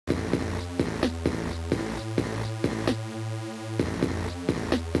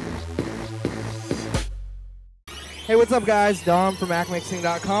Hey, what's up, guys? Dom from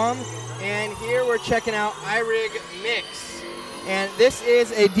MacMixing.com, and here we're checking out iRig Mix. And this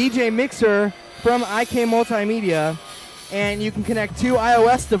is a DJ mixer from IK Multimedia, and you can connect two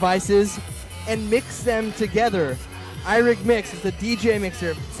iOS devices and mix them together. iRig Mix is a DJ mixer.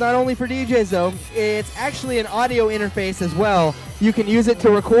 It's not only for DJs, though. It's actually an audio interface as well. You can use it to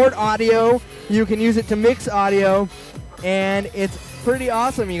record audio, you can use it to mix audio, and it's pretty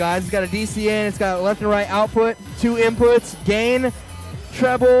awesome, you guys. It's got a DC in, it's got left and right output, two inputs, gain,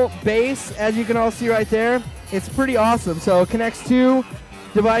 treble, bass, as you can all see right there. It's pretty awesome. So it connects two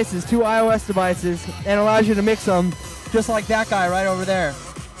devices, two iOS devices, and allows you to mix them just like that guy right over there.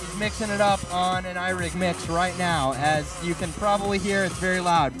 He's mixing it up on an iRig Mix right now. As you can probably hear, it's very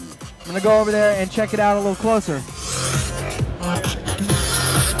loud. I'm going to go over there and check it out a little closer.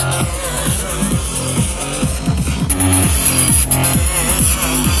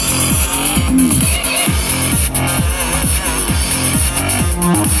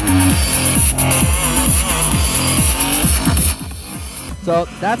 So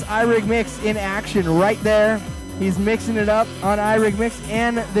that's iRig Mix in action right there. He's mixing it up on iRig Mix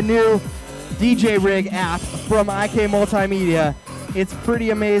and the new DJ Rig app from IK Multimedia. It's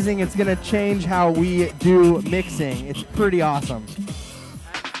pretty amazing. It's going to change how we do mixing. It's pretty awesome.